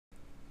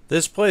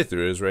This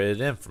playthrough is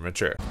rated M for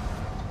mature.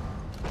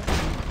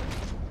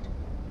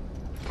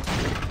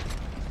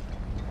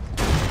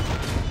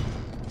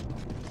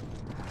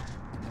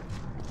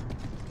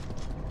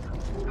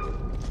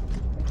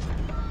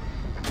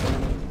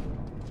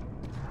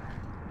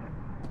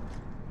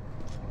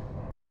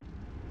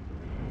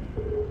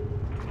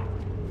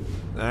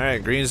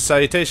 Alright, greetings and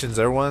salutations,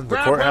 everyone. The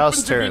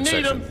courthouse terror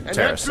section. And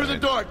head through the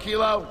door,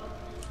 Kilo.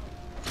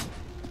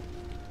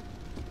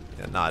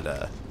 Yeah, not,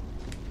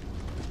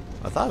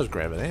 I thought I was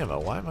grabbing ammo.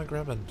 Why am I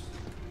grabbing...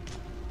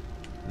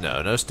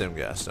 No stim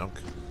gas.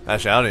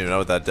 Actually, I don't even know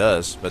what that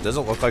does. But it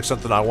doesn't look like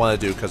something I want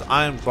to do, because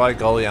I'm, by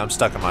golly, I'm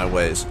stuck in my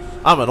ways.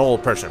 I'm an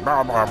old person.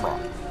 Blah, blah, blah.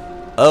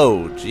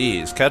 Oh,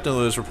 jeez. Captain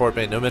Lewis' report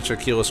made no mention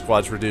of Kilo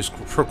Squad's reduced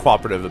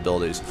cooperative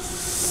abilities.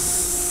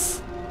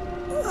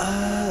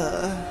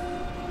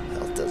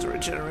 Health does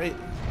regenerate.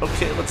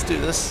 Okay, let's do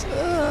this.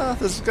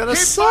 This is gonna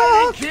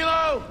suck. Fighting,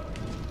 Kilo!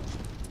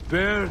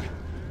 Baird,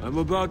 I'm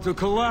about to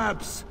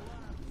collapse.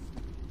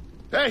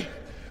 Hey,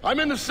 I'm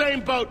in the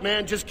same boat,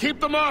 man. Just keep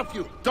them off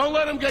you. Don't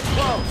let them get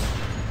close.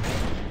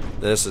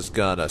 This is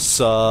gonna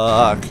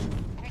suck.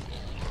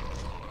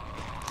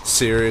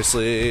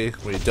 Seriously,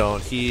 we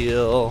don't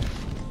heal.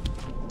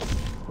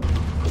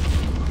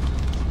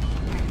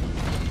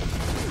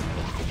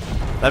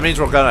 That means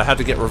we're gonna have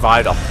to get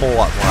revived a whole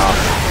lot more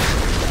often.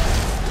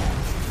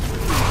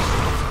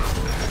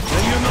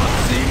 Can you not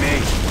see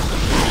me?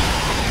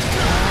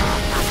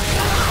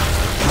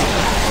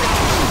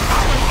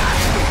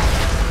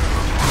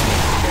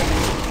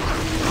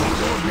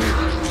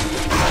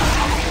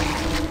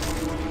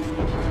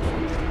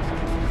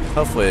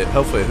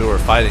 Hopefully who we're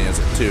fighting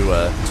isn't too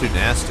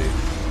nasty.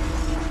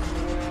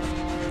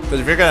 Because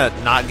if you're gonna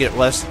not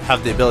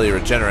have the ability to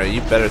regenerate,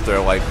 you better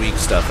throw like weak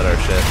stuff at our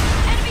shit.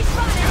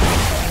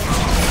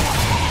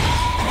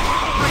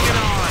 Bring it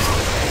on!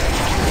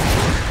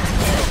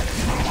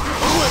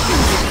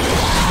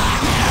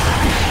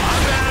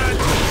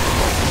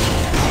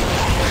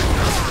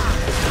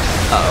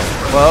 Uh-oh.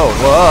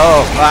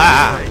 Whoa,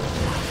 ah!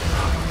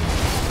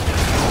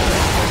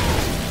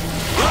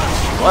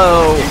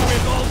 Whoa!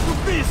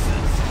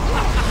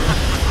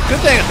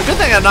 Good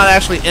thing I'm not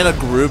actually in a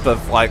group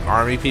of like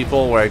army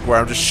people where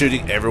I'm just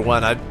shooting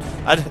everyone. I'd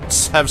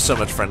have so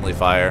much friendly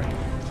fire.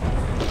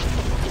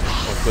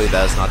 Hopefully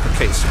that is not the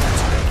case.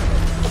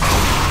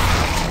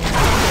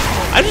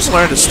 I just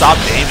learned to stop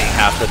aiming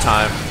half the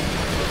time.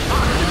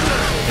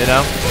 You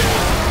know?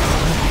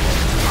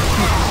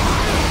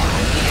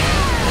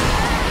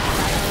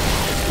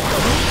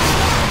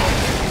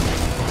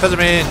 Because I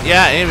mean,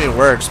 yeah, aiming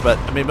works, but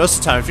I mean most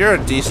of the time if you're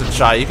a decent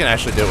shot, you can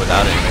actually do it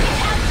without aiming.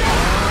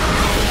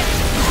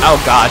 Oh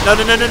god, no.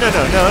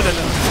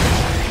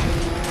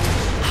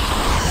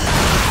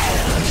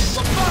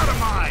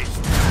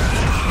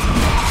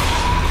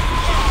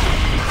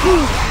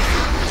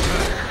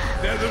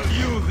 Better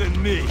you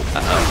than me.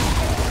 Uh-oh.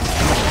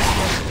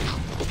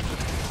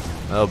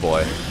 Oh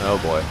boy. Oh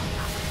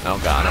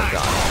god.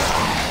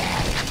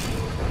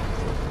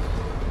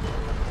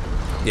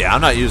 Yeah, I'm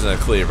not using a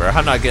cleaver.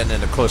 I'm not getting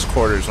into close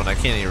quarters when I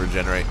can't even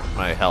regenerate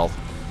my health.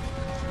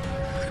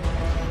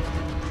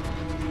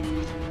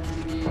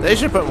 They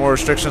should put more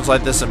restrictions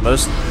like this in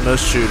most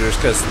shooters,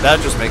 because that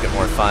would just make it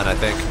more fun, I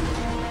think.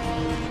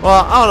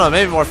 Well, I don't know,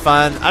 maybe more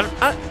fun. I'm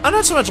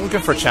not so much looking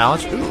for a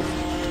challenge. Ooh.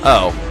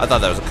 Oh, I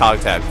thought that was a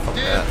cog tag. Fuck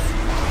that.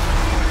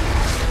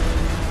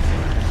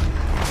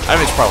 I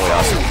mean, it's probably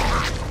awesome.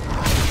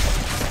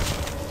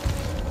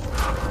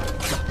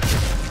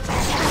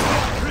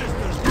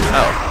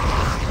 Oh.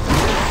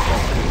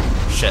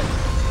 Shit.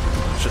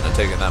 Shouldn't have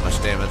taken that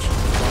much damage.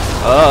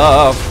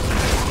 Oh.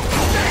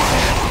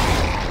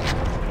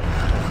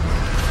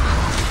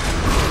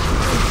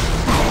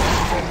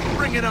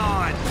 Bring it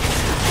on!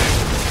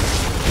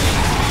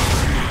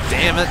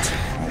 Damn it.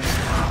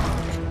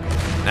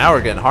 Now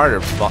we're getting harder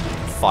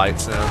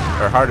fights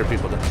now. Or harder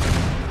people to...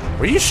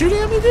 Were you shooting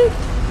at me, dude?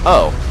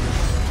 Oh.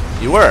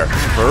 You were.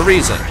 For a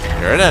reason.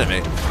 You're an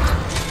enemy.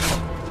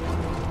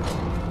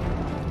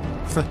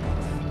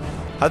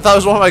 I thought it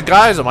was one of my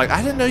guys. I'm like,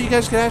 I didn't know you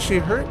guys could actually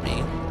hurt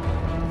me.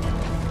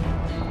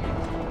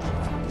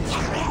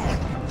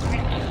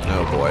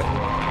 Oh boy.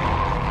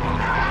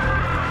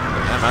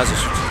 I might as well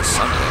shoot to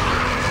something.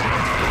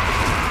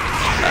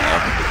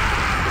 Uh-oh.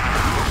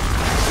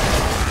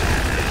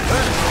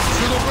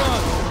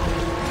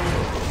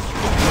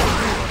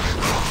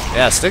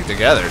 Yeah, stick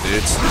together,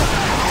 dudes.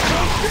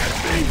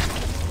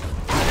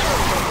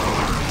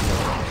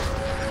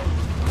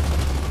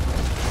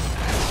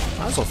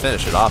 Might as well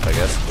finish it off, I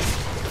guess.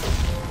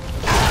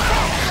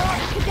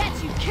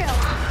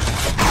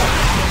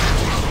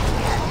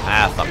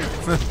 Ah, fuck.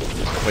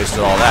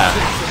 Wasted all that.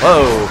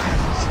 Whoa.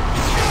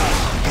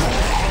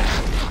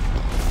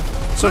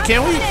 So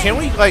can we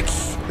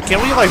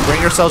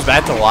bring ourselves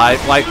back to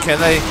life? Like, can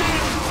they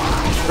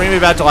bring me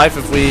back to life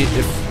if we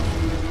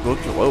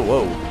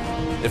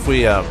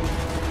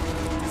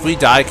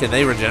die? Can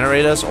they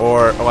regenerate us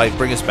or like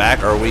bring us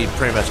back? Or are we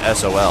pretty much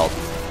SOL'd?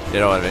 You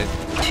know what I mean?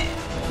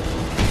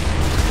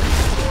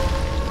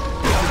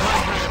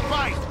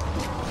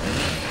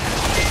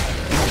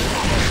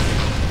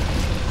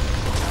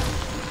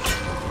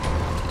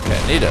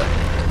 need it.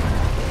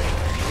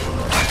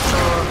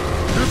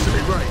 This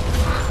ain't right.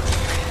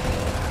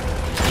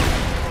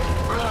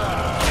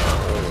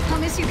 I'll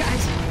miss you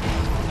guys.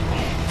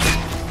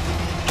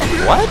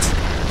 What?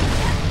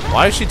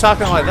 Why is she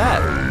talking like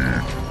that?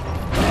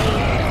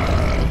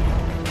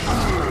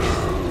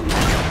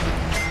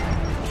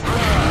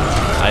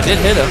 I did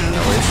hit him,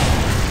 at least.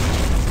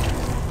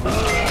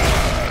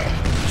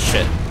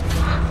 Shit.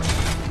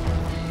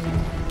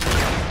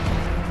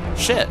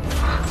 Shit.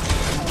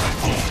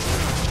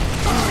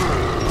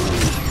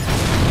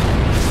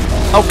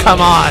 Oh,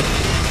 come on!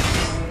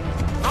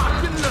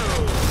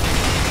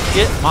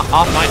 Get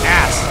off my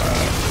ass!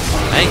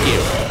 Thank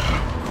you.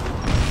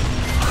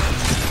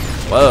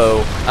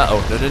 Whoa.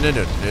 Uh-oh.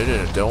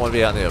 No. Don't want to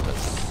be out in the open.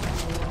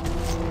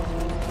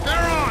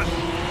 They're on!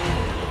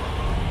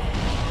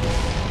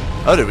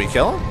 Oh, did we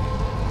kill him?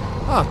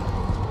 Huh.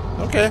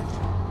 Okay.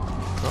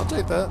 I'll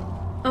take that.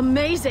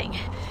 Amazing.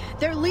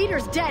 Their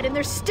leader's dead and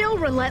they're still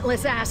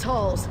relentless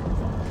assholes.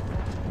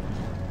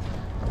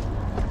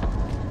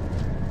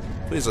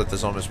 Please let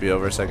this almost be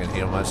over so I can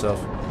heal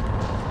myself.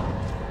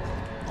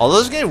 Although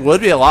this game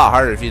would be a lot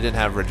harder if you didn't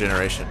have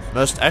regeneration.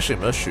 Most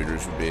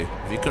shooters would be.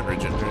 If you couldn't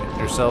regenerate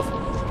yourself,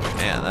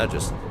 man, that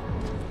just...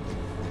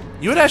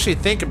 You would actually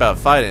think about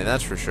fighting,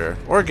 that's for sure.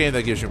 Or a game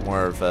that gives you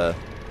more of a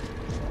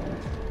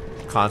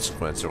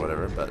consequence or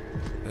whatever, but...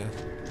 Eh.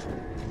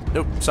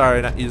 Nope,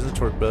 sorry, not using the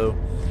torque bow.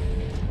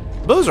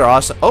 Bows are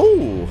awesome.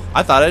 Oh,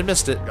 I thought I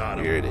missed it.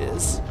 Here it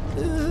is.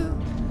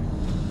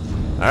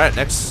 Alright,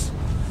 next.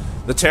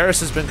 The terrace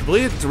has been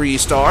completed. 3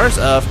 stars,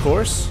 of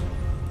course.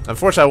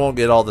 Unfortunately, I won't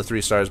get all the 3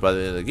 stars by the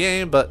end of the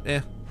game, but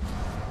eh.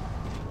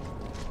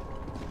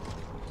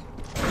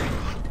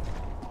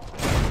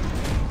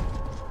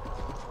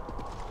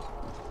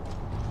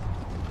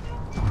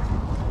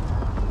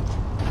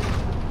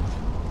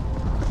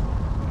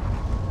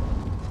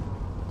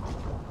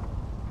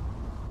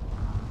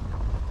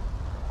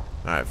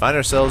 Alright, find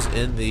ourselves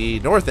in the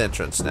north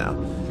entrance now.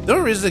 The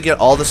only reason to get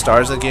all the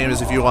stars in the game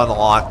is if you want to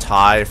unlock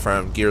Ty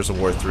from Gears of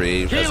War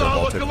 3 as a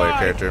multiplayer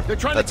character. They're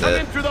trying That's to come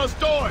it. in through those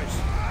doors.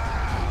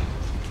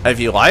 If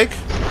you like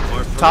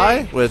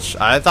Ty, which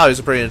I thought he was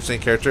a pretty interesting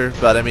character,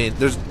 but I mean,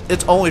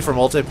 it's only for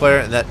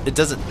multiplayer, and that it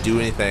doesn't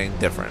do anything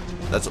different.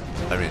 That's,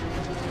 I mean,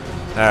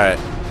 all right.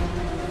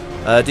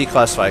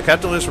 Declassify.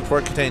 Captain Lewis'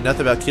 report contained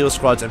nothing about Kilo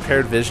Squad's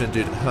impaired vision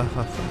due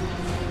to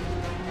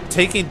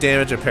taking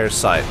damage impairs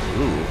sight.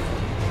 Ooh,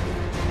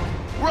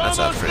 We're that sounds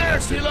almost pretty there,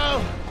 nasty.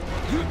 Kilo.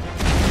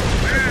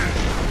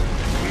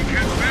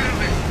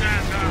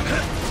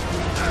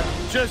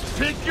 Just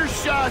pick your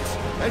shots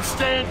and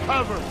stay in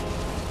cover.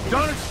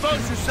 Don't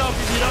expose yourself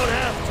if you don't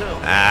have to.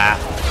 Ah.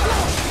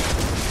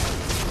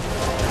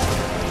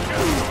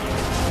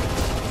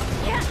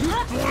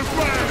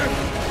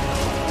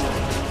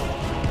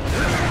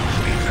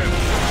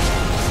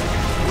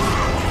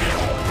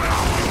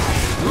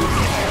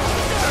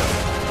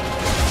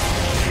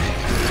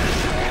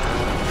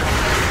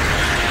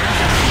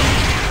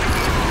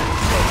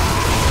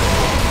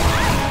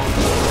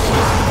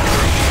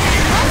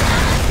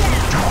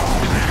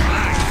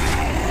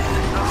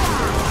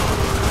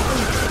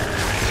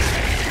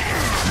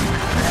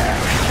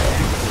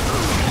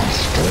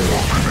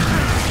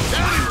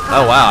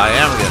 Oh wow, I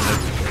am getting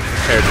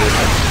impaired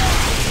vision.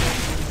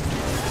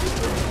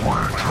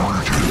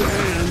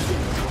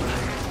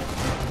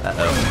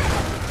 Uh-oh.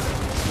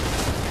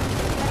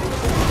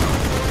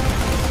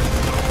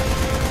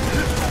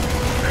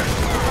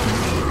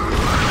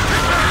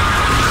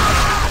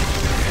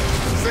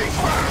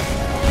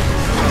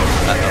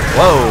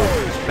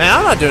 Whoa! Man,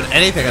 I'm not doing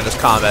anything in this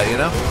combat, you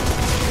know?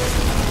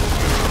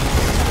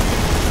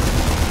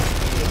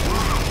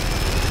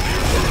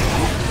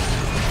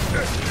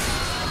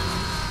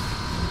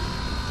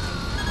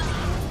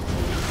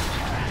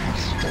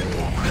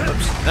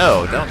 Oops.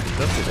 No, don't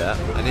do that.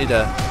 I need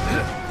to...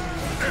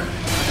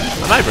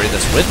 I might bring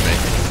this with me.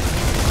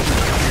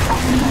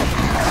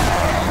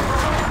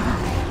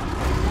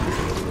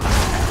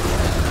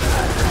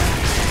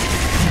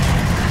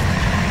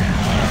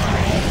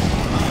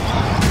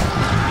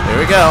 Here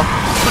we go.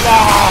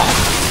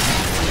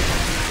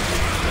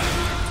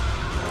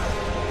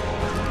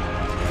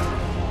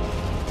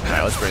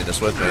 Alright, let's bring this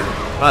with me.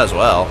 Might as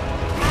well.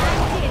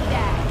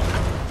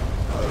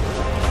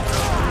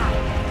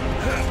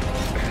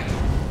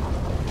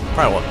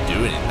 Probably won't do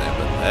anything,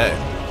 but hey.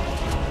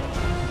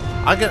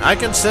 I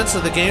can sense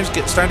that the game's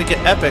starting to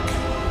get epic.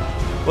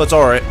 Well, it's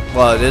alright.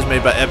 Well, it is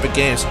made by Epic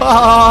Games.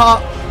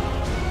 But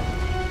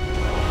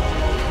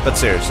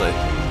seriously.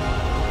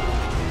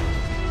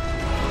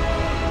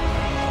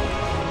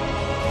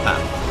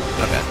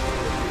 Okay.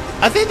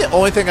 I think the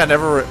only thing I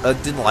never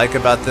didn't like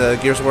about the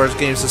Gears of War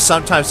games is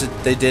sometimes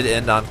they did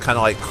end on kind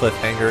of like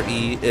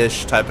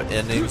cliffhanger-y-ish type of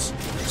endings.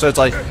 So it's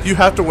like, you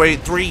have to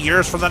wait 3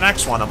 years for the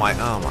next one. I'm like,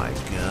 oh my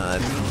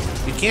god.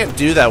 You can't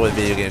do that with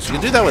video games. You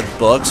can do that with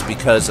books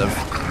because of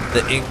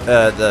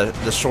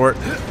the short,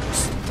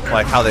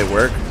 like how they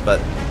work, but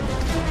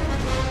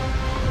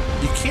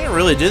you can't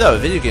really do that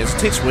with video games. It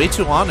takes way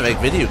too long to make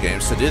video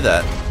games to do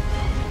that.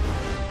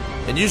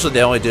 And usually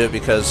they only do it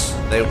because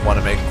they want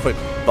to make quick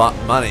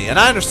money. And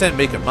I understand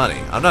making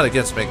money. I'm not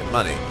against making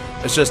money.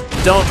 It's just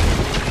don't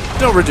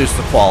reduce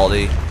the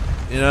quality.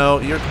 You know,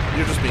 you're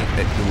just being.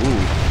 Ooh.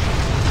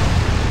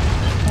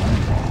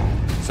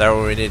 Is that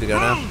where we need to go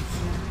now?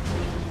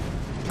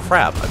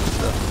 Crap! I just.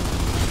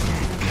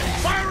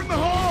 Fire in the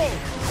hole!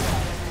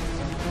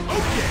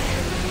 Okay.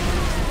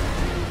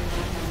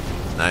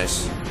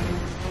 Nice.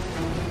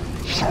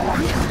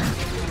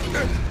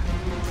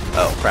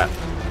 Oh crap!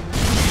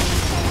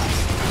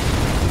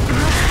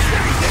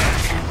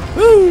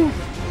 Woo!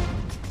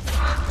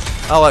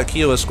 I'll let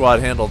Kila's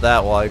squad handle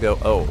that while I go.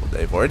 Oh,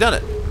 they've already done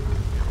it.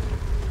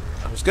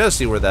 I was gonna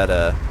see where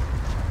that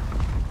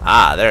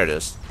Ah, there it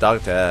is.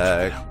 Dog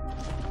tag.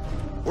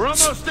 We're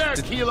almost there,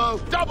 Kilo.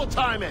 Double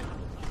time it.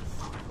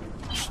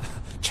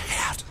 Check it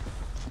out.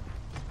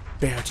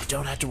 Baird, you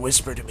don't have to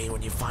whisper to me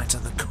when you find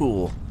something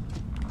cool.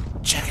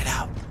 Check it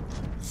out.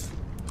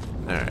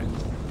 Alright.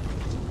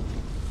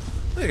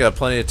 We got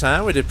plenty of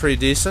time. We did pretty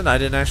decent. I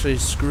didn't actually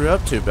screw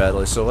up too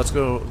badly, so let's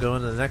go into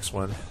the next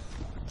one.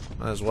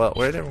 Might as well.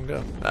 Where did everyone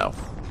go? Oh.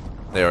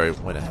 They already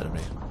went ahead of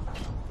me.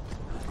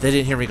 They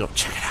didn't hear me go,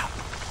 check it out.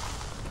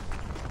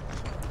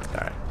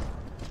 Alright.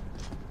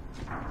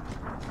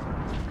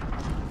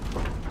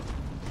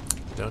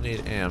 Don't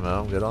need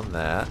ammo. I'm good on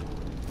that.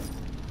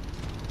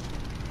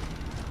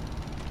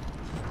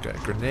 Got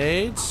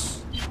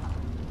grenades.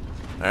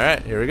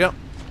 Alright, here we go.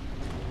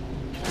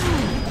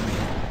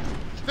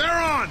 They're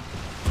on!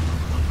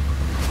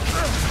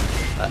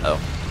 Uh-oh.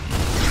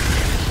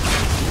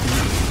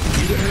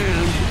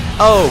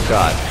 Oh,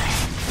 God.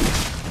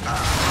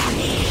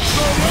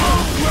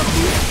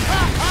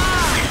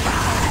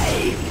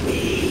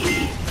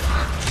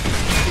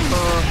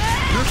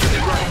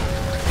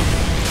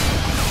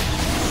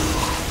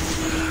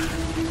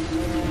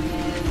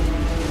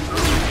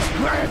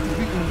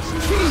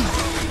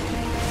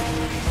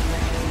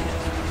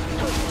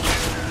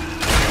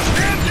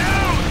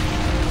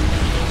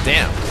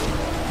 Damn.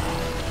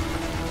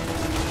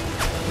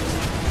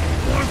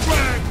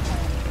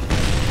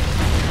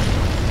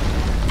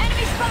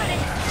 Enemy spotted!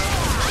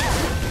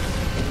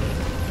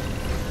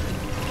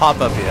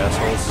 Pop up, you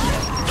assholes.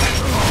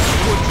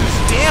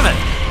 Damn it!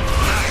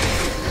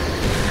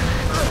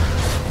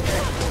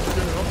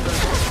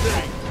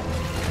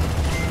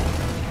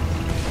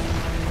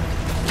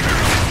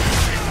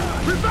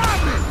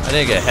 I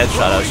didn't get a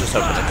headshot, I was just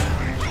hoping to...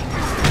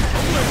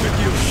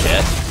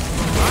 Shit.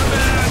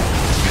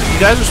 You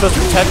guys are supposed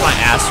to protect my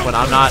ass when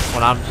I'm not,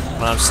 when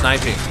I'm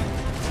sniping.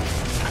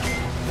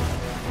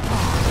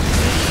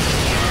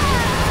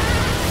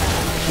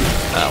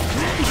 Oh.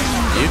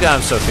 You got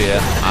him, Sophia.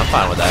 I'm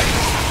fine with that.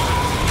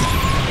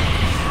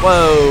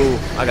 Whoa!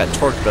 I got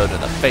torque bowed in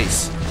the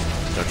face.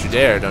 Don't you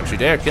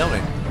dare kill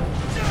me.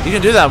 You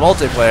can do that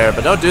multiplayer,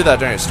 but don't do that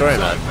during a story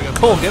mode.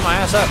 Cool, get my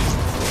ass up.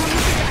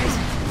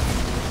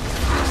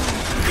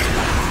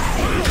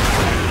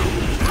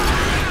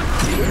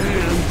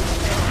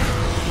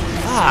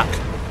 Fuck!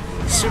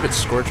 Stupid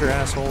Scorcher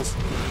assholes.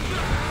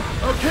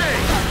 Okay.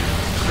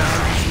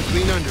 Now some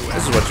clean underwear.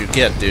 This is what you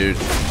get, dude.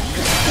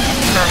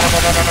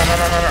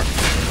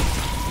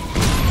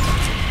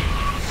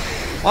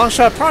 Long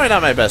shot, probably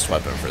not my best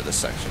weapon for this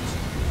section.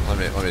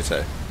 Let me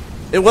say.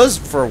 It was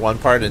for one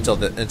part until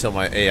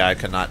my AI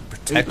could not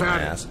protect my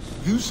ass.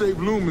 You saved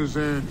Loomis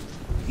and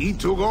he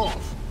took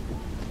off.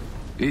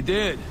 He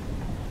did.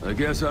 I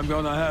guess I'm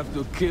gonna have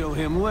to kill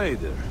him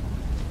later.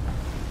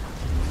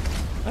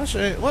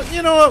 Actually, well,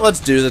 you know what? Let's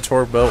do the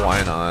torque bow.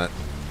 Why not?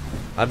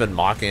 I've been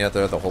mocking it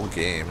there the whole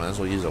game. Might as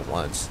well use it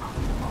once.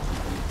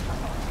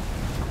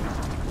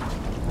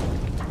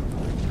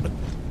 But,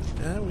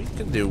 yeah, we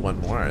can do one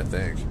more, I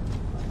think.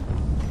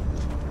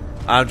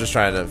 I'm just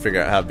trying to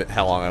figure out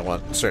how long I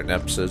want certain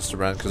episodes to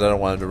run, because I don't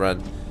want them to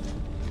run.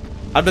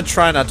 I've been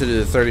trying not to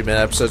do the 30-minute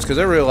episodes, because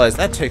I realize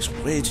that takes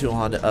way too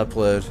long to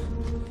upload.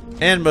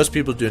 And most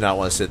people do not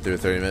want to sit through a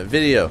 30-minute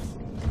video.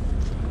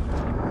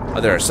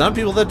 There are some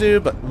people that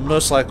do, but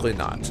most likely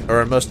not.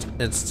 Or in most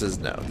instances,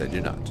 no, they do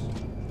not.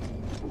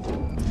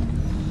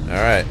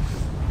 Alright.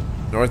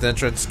 North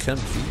entrance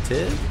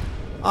completed.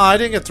 Oh, I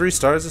didn't get 3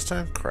 stars this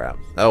time? Crap.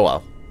 Oh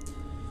well.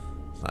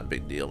 It's not a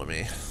big deal to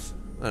me.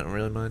 I don't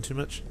really mind too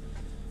much.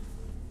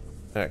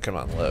 Alright, come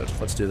on, load.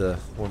 Let's do the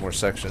one more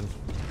section.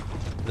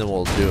 Then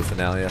we'll do a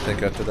finale, I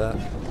think, after that.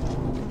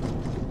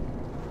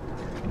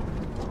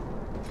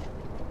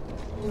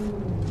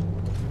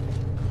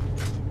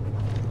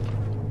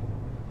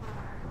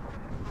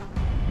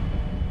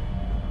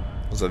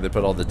 So they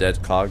put all the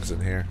dead cogs in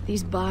here.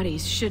 These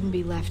bodies shouldn't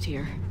be left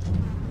here.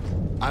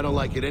 I don't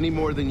like it any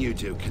more than you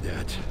do,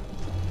 Cadet.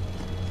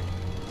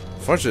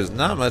 Fortunately, there's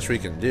not much we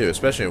can do,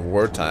 especially in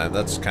wartime.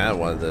 That's kind of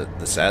one of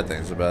the sad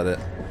things about it.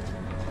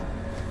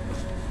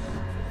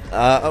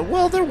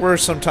 Well, there were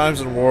some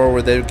times in war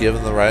where they've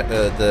given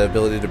the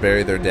ability to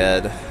bury their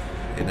dead.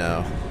 You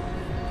know.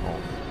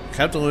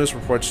 Captain Lewis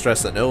reports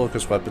stress that no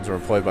locust weapons are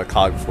employed by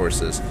cog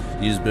forces.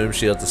 Use boom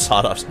shields and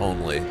sawed-offs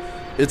only.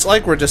 It's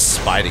like we're just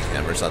spiting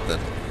him or something.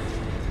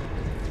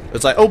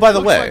 It's like, oh, by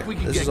the way, like we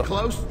can this get is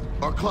close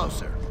or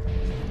closer.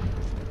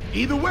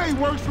 Either way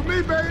works for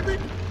me, baby.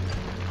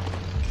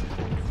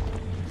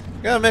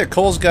 Gotta admit,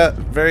 Cole's got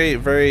very,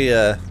 very,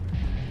 I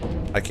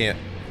can't,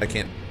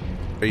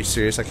 are you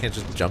serious? I can't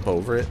just jump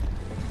over it?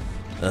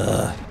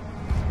 Ugh.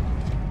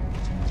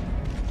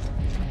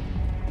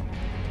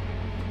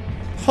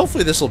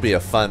 Hopefully this will be a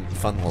fun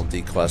little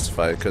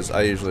declassified, because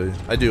I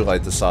do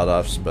like the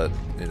sawed-offs, but,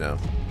 you know,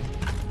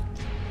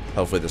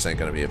 hopefully this ain't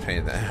gonna be a pain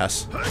in the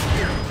ass.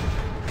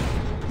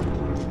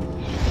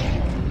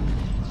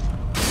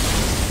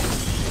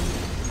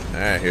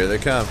 Alright, here they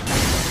come.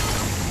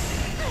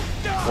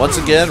 Once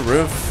again,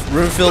 room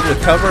filled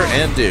with cover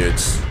and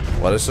dudes.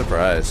 What a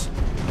surprise.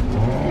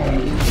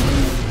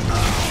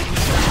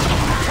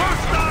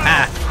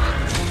 Ah!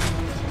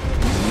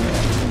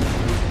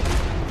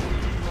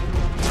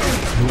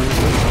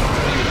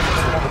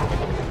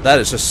 That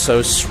is just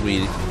so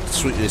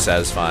sweetly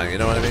satisfying, you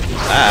know what I mean?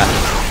 Ah!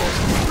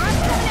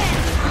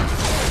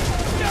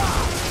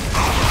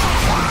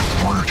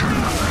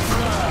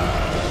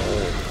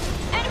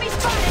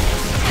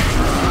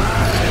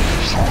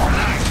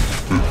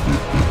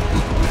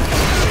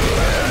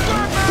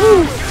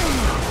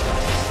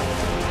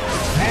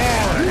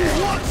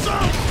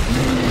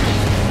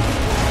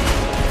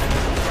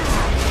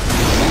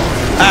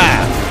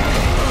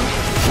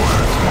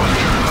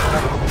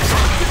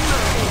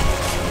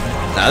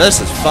 Now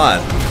this is fun.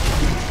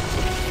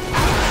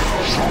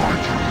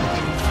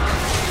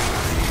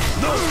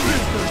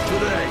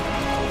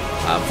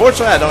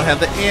 Unfortunately, I don't have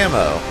the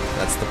ammo.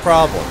 That's the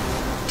problem.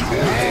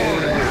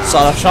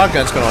 Sawed-off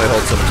shotguns can only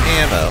hold so much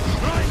ammo.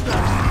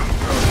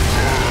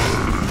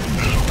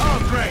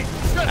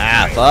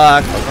 Ah,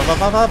 fuck.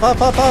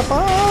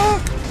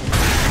 Fuck.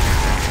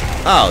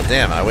 Oh,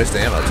 damn, I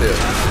wasted ammo too.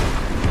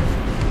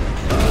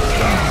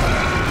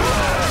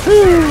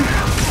 Woo.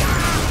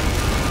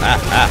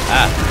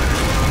 Ah.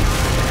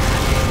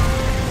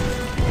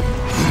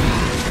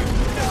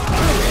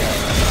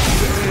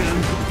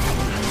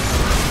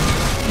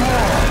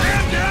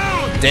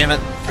 Damn it.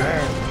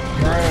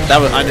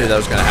 I knew that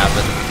was gonna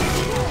happen.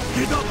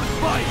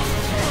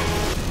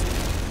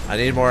 I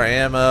need more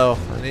ammo.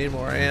 I need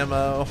more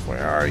ammo.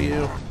 Where are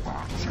you?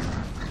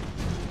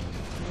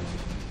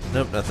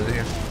 Nope, nothing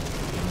here.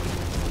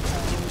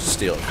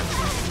 Steal it.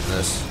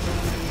 This.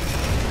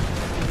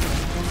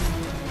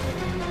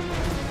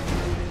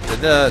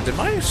 Did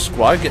my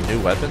squad get new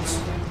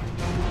weapons?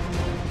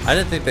 I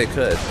didn't think they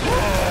could.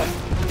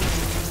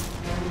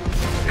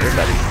 Here,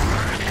 buddy.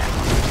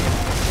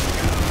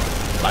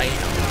 Bam.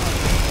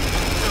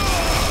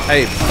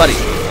 Hey, buddy.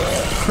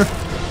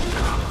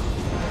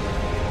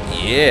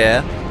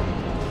 Yeah.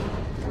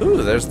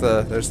 Ooh, there's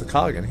the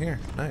cog in here.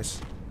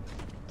 Nice.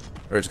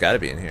 Or it's got to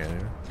be in here.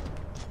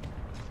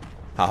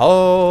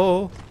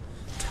 Ha-ho!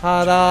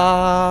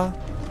 Ta-da!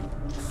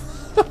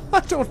 I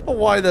don't know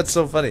why that's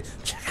so funny.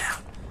 Check it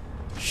out.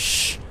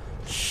 Shh.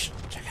 Shh.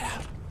 Check it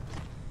out.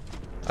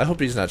 I hope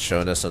he's not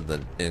showing us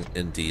something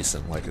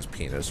indecent like his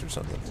penis or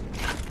something.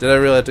 Did I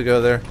really have to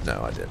go there?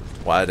 No, I didn't.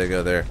 Why did I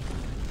go there?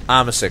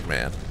 I'm a sick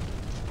man.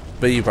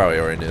 But you probably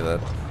already knew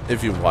that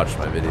if you've watched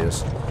my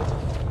videos.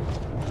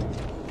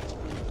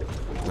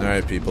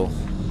 Alright, people.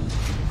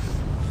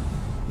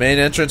 Main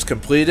entrance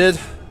completed.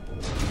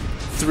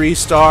 3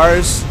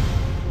 stars.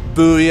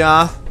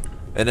 Booyah.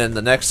 And in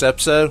the next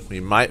episode, we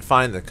might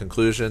find the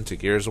conclusion to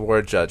Gears of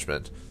War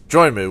Judgment.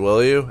 Join me,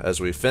 will you, as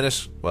we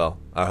finish... Well,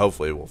 I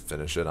hopefully will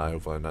finish it. I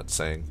hopefully I'm not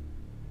saying...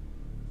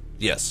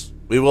 Yes,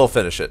 we will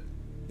finish it.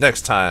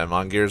 Next time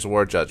on Gears of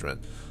War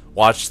Judgment.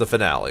 Watch the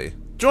finale.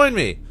 Join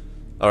me!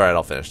 Alright,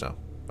 I'll finish now.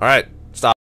 Alright.